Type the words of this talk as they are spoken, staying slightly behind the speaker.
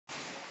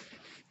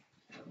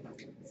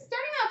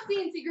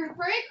CNC group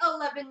break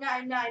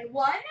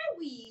 11991.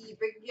 We've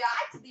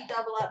got the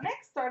double up mix,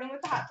 starting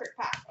with the hot trick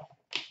pack.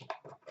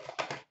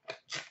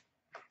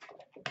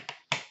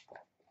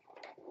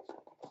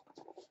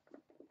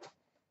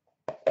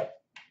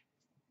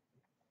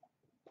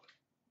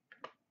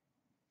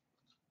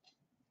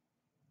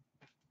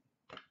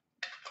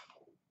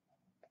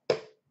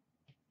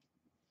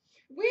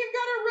 We've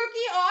got a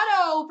rookie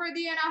auto for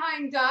the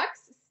Anaheim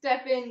Ducks,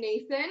 Stefan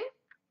Nathan.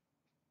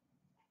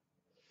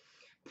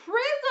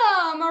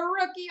 Prism, a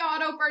rookie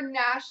auto for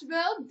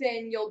Nashville,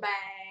 Daniel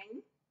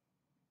Bang.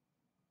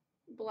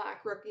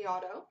 Black rookie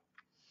auto.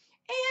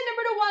 And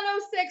number to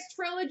 106,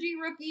 trilogy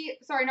rookie,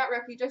 sorry, not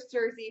rookie, just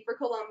jersey for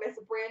Columbus,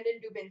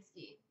 Brandon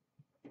Dubinsky.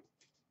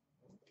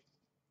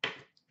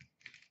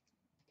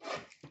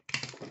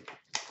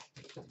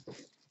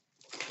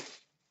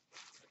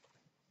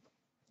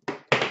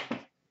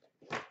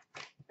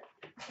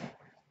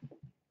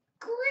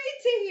 Great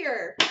to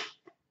hear.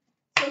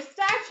 So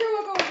Stature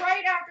will go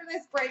right after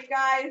this break,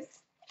 guys.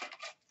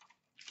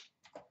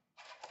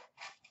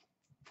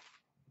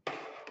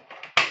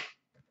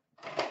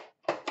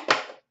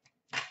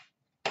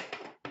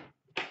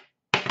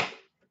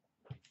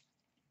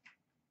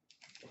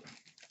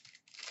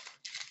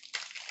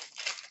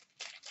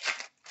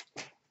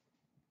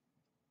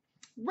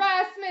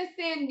 Rasmus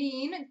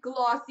Sandin,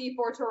 glossy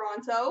for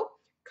Toronto.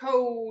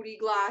 Cody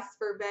Glass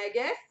for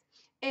Vegas.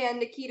 And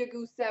Nikita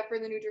Gusev for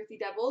the New Jersey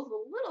Devils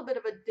with a little bit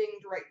of a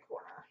dinged right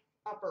corner.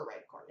 Upper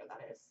right corner, that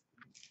is.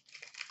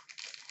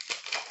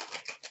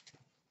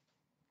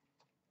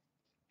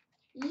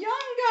 Young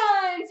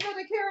Guns for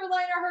the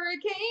Carolina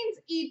Hurricanes,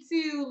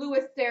 E2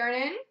 Louis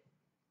Sternin.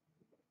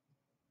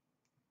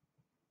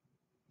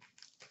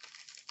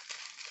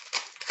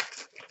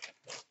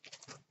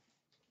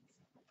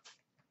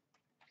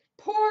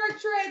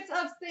 Portraits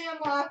of Sam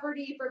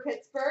Lafferty for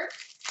Pittsburgh.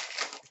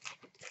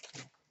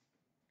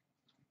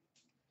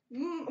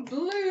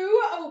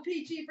 Blue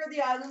OPG for the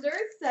Islanders,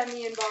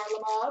 Semyon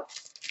Varlamov.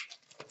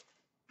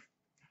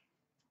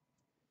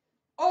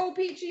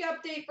 OPG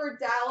update for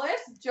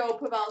Dallas, Joe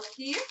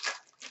Pavelski.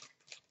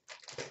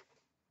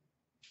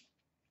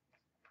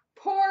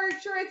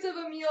 Portraits of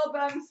Emil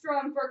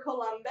Bemstrom for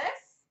Columbus.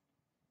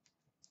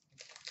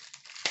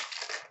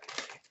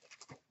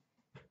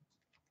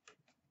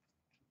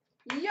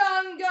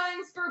 Young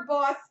Guns for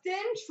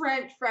Boston,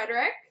 Trent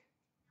Frederick.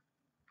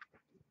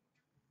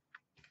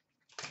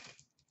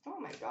 Oh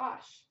my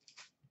gosh.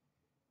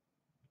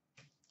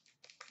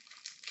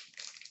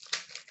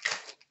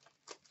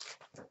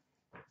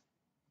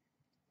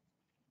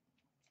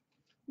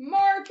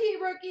 Marquee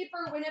rookie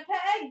for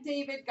Winnipeg,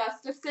 David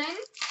Gustafson.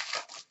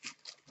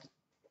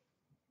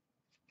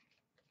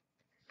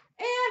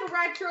 And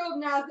retro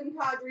of Nazem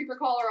Kadri for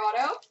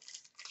Colorado.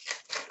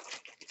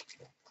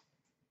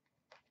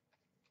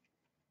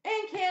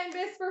 And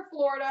canvas for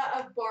Florida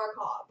of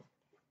Barkov.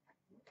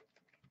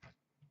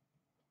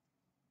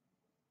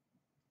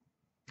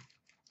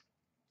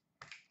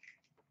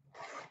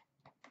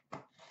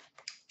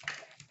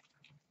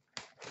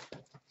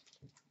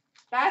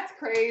 That's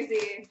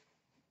crazy.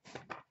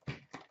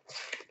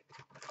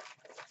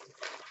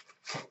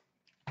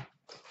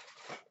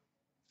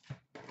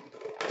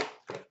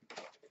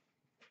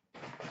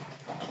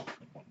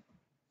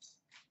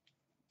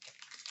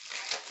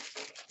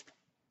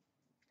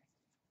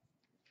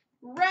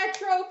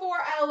 Retro for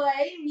LA,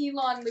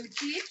 Milan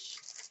Lucic.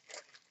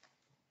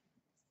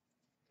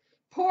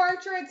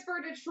 Portraits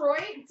for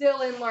Detroit,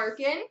 Dylan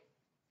Larkin.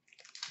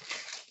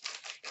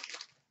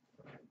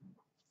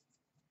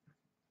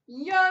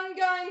 Young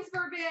Guns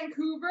for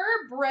Vancouver,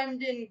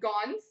 Brendan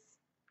Gaunce.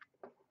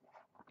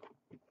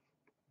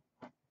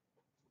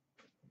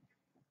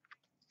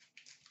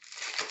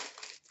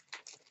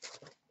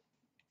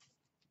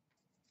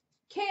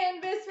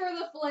 Canvas for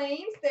the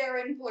Flames,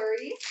 Theoren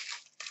Fleury.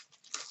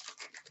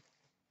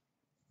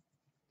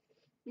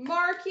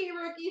 Marquee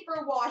rookie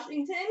for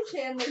Washington,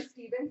 Chandler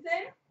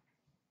Stevenson.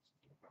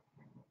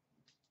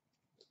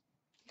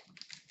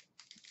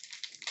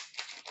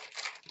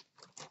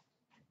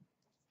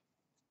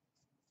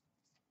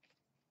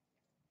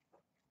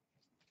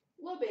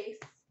 Low base.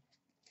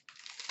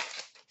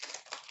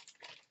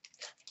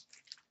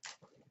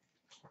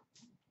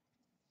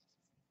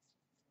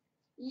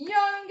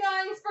 Young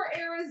Guns for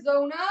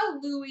Arizona,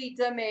 Louis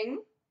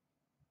Domingue.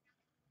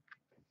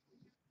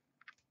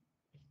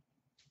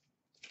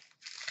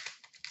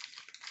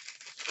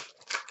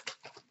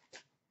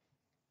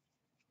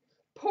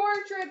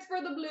 Portraits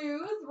for the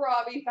Blues,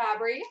 Robbie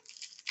Fabry.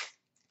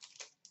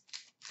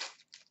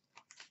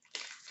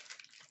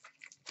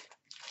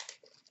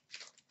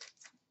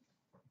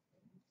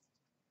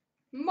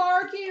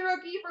 Marquee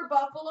rookie for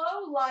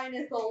Buffalo,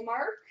 Linus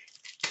Ullmark.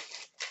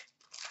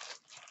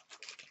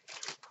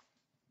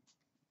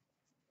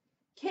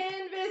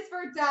 Canvas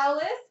for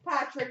Dallas,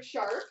 Patrick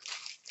Sharp.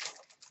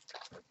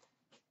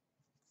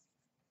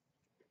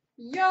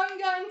 Young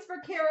Guns for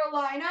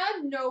Carolina,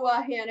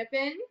 Noah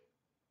Hannafin.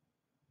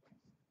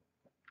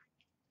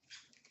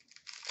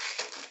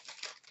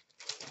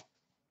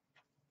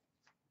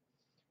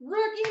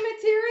 Rookie Rookie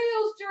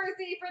Materials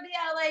jersey for the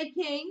LA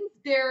Kings,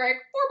 Derek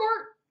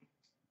Forbort.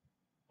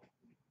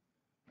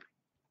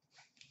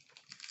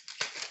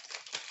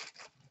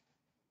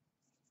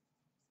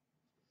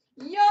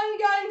 Young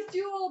Guns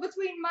duel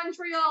between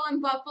Montreal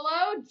and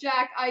Buffalo,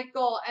 Jack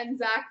Eichel and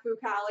Zach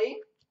Fucale.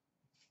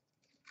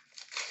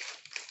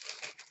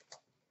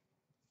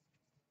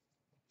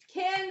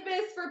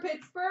 Canvas for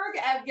Pittsburgh,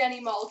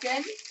 Evgeny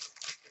Malkin.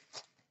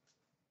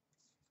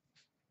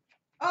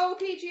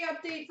 OPG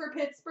update for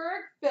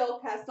Pittsburgh, Phil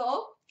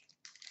Kessel.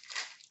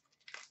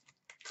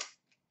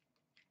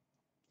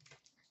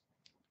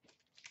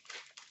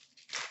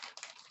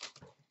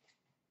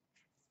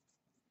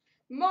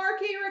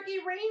 Marquee Rookie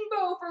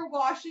Rainbow for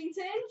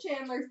Washington,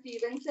 Chandler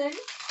Stevenson.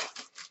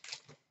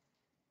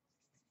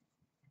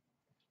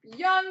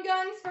 Young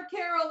Guns for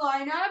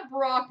Carolina,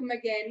 Brock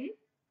McGinn.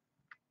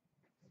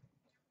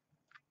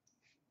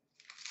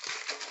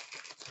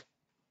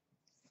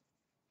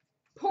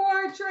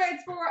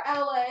 Portraits for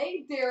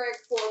LA, Derek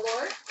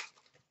Forbort.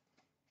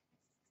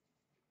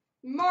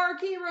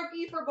 Marquee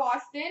Rookie for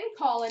Boston,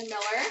 Colin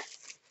Miller.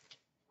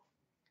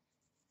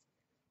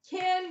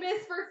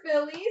 Canvas for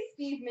Philly,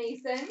 Steve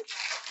Mason.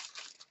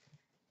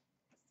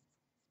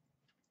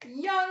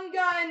 Young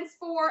Guns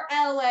for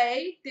LA,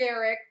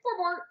 Derek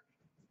Forbort.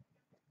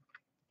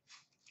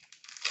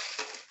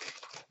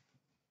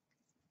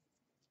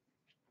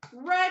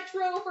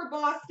 Retro for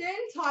Boston,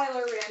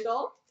 Tyler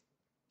Randall.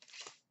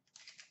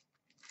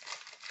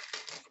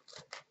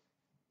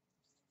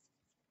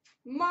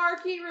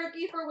 Marquee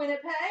Rookie for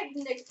Winnipeg,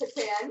 Nick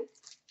Patan.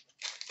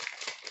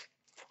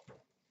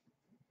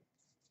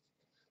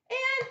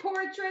 And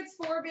Portraits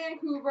for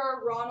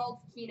Vancouver, Ronald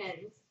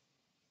Keenan.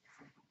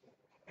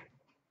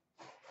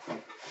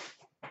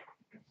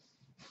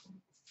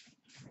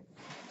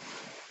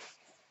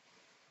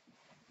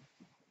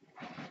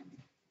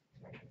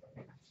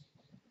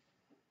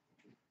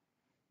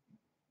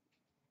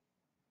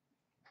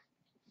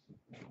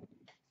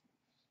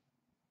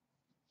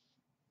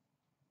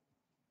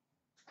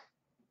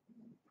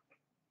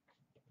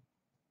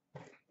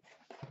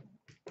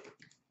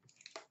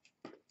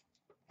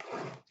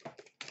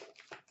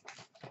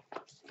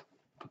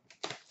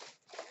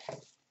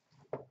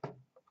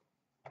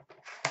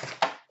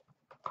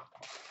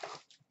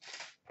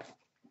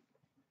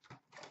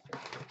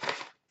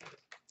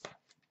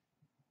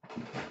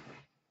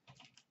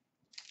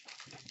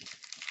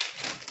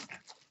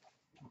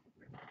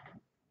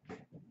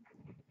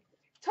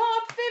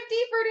 Top 50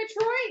 for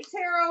Detroit,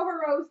 Taro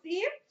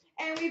Hirose.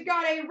 And we've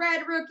got a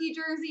red rookie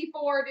jersey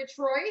for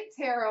Detroit,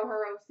 Taro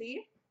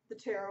Hirose. The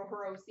Taro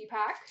Hirose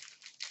pack.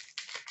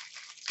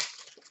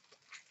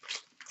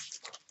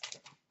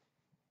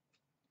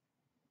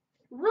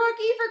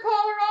 Rookie for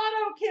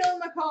Colorado, Kale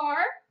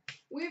McCarr.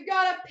 We've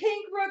got a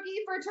pink rookie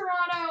for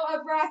Toronto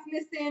of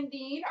Rasmus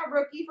Sandin, a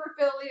rookie for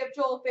Philly of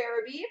Joel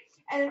Farabee,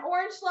 and an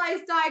orange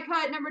slice die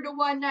cut number to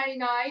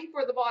 199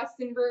 for the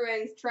Boston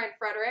Bruins, Trent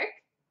Frederick.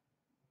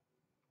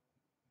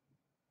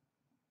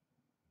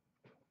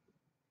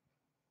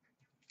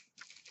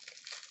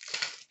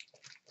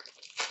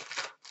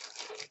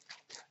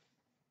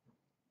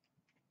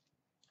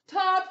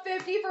 Top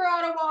 50 for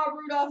Ottawa,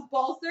 Rudolph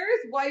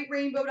Balcers. White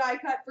rainbow die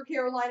cut for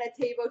Carolina,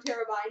 Teuvo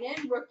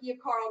Teravainen. Rookie of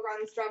Carl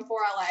Grundstrom for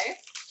LA.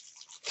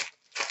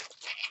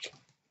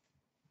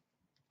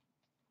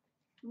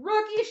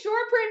 Rookie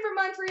short print for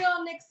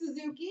Montreal, Nick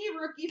Suzuki.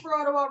 Rookie for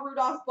Ottawa,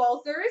 Rudolph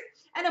Balcers.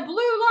 And a blue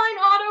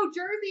line auto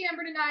jersey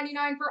number to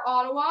 99 for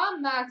Ottawa,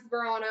 Max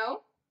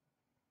Verano.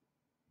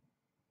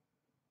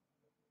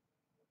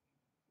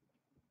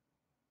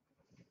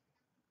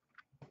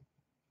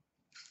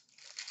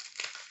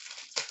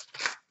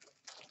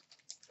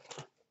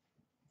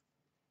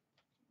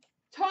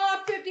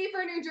 Top 50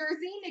 for New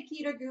Jersey,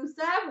 Nikita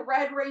Gusev.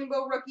 Red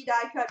rainbow rookie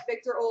die cut,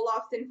 Victor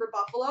Olofsson for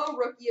Buffalo.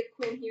 Rookie of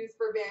Quinn Hughes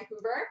for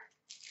Vancouver.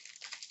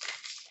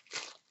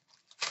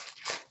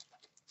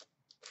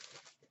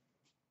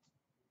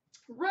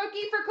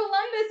 Rookie for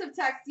Columbus of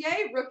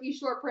Texier. Rookie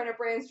short print of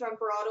Brandstrom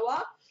for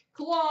Ottawa.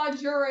 Claude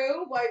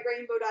Giroux, white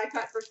rainbow die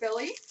cut for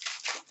Philly.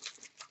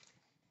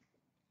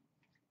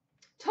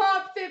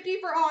 Top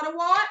 50 for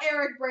Ottawa,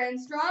 Eric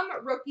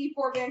Brandstrom. Rookie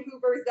for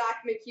Vancouver,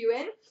 Zach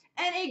McEwen.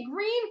 And a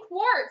green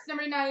quartz,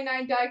 number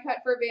 99 die cut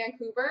for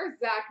Vancouver,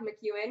 Zach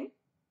McEwen.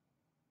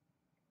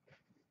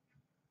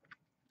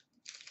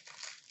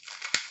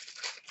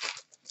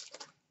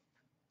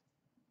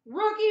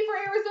 Rookie for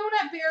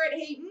Arizona, Barrett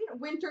Hayton.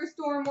 Winter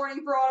Storm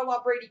warning for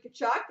Ottawa, Brady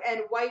Tkachuk.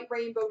 And white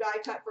rainbow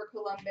die cut for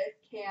Columbus,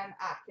 Cam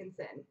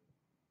Atkinson.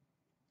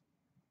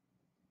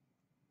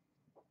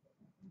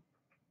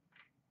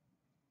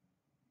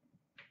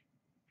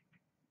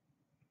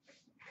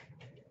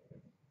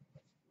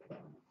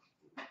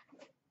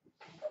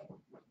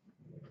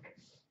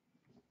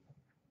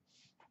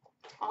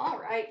 All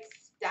right,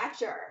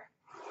 stature.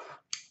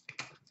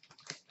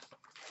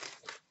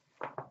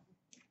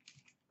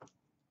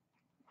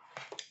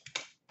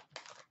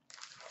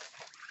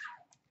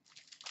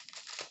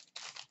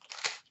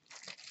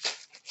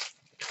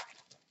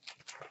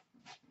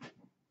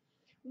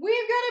 We've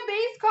got a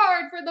base base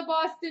card for the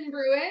Boston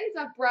Bruins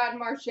of Brad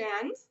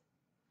Marchand.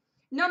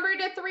 Number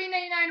to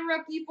 399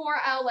 rookie for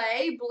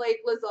LA, Blake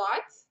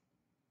Lizotte.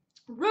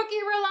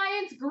 Rookie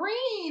Reliance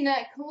Green,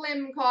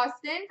 Klim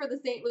Kostin for the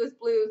St. Louis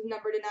Blues,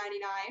 number to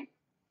 99.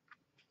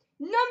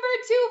 Number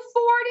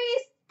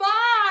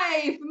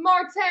 245,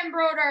 Martin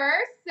Brodeur,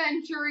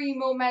 Century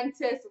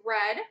Momentous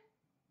Red.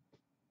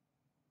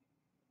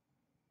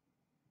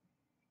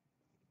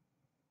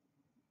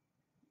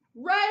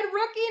 Red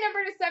rookie,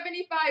 number to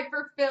 75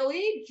 for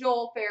Philly,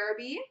 Joel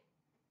Farabee.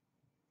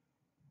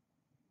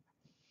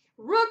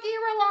 Rookie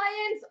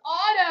Reliance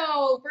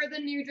Auto for the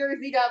New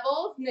Jersey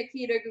Devils,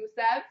 Nikita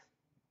Gusev.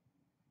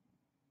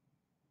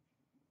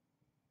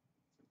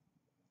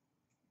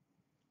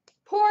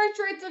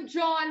 Portraits of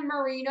John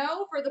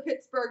Marino for the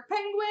Pittsburgh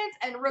Penguins,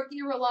 and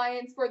Rookie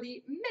Reliance for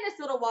the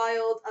Minnesota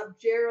Wild of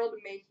Gerald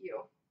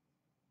Mayhew.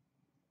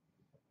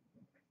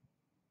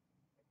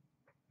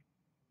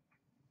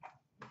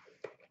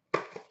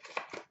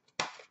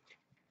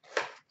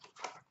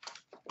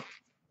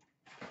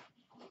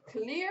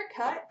 Clear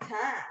cut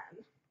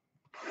time.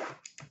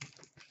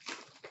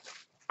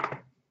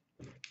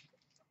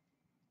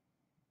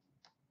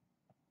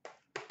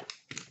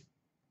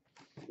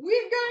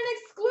 We've got an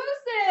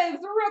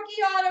exclusive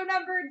rookie auto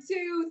number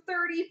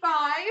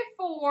 235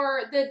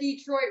 for the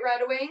Detroit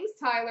Red Wings,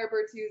 Tyler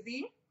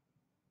Bertuzzi.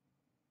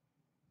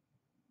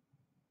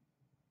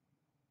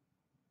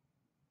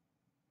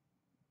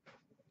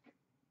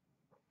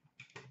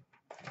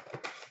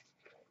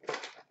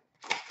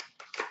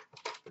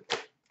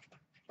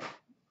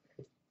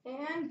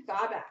 And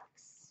BuyBacks.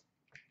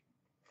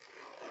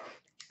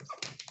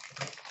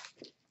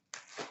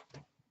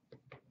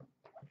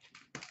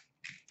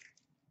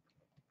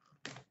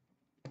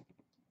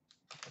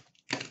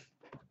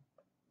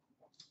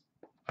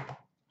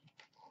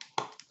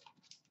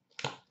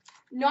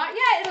 Not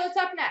yet, it's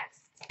up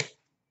next.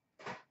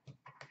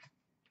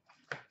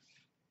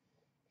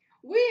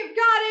 We've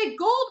got a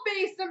gold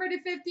base number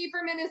to 50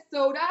 for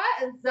Minnesota,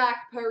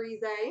 Zach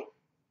Parise.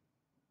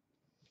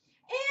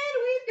 And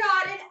we've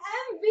got an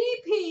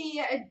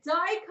MVP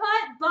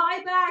die-cut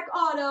buyback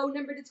auto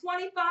number to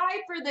 25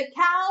 for the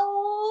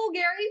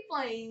Calgary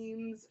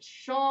Flames,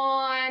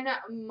 Sean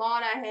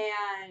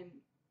Monahan.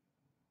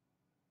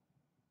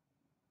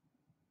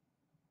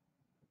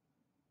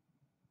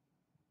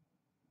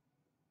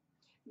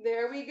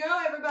 There we go,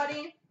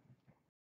 everybody.